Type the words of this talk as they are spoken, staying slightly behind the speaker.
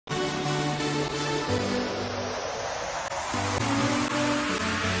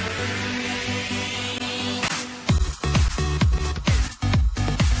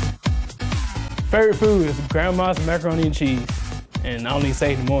Favorite food is grandma's macaroni and cheese. And I don't need to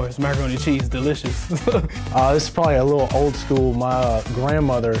say anymore, it's macaroni and cheese, delicious. This is probably a little old school. My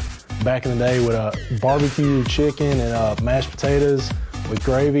grandmother back in the day would barbecue chicken and mashed potatoes with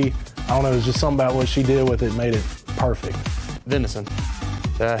gravy. I don't know, it was just something about what she did with it made it perfect. Venison.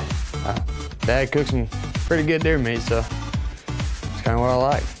 Dad cooks some pretty good deer meat, so it's kind of what I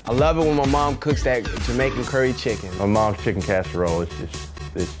like. I love it when my mom cooks that Jamaican curry chicken. My mom's chicken casserole,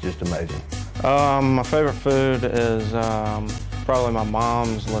 it's just amazing. My favorite food is probably my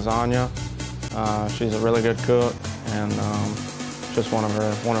mom's lasagna. She's a really good cook, and just one of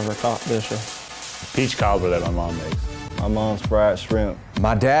her top dishes. Peach cobbler that my mom makes. My mom's fried shrimp.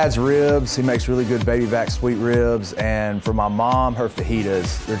 My dad's ribs, he makes really good baby back sweet ribs, and for my mom, her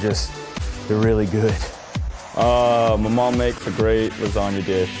fajitas, they're really good. My mom makes a great lasagna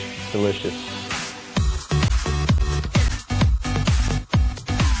dish. It's delicious.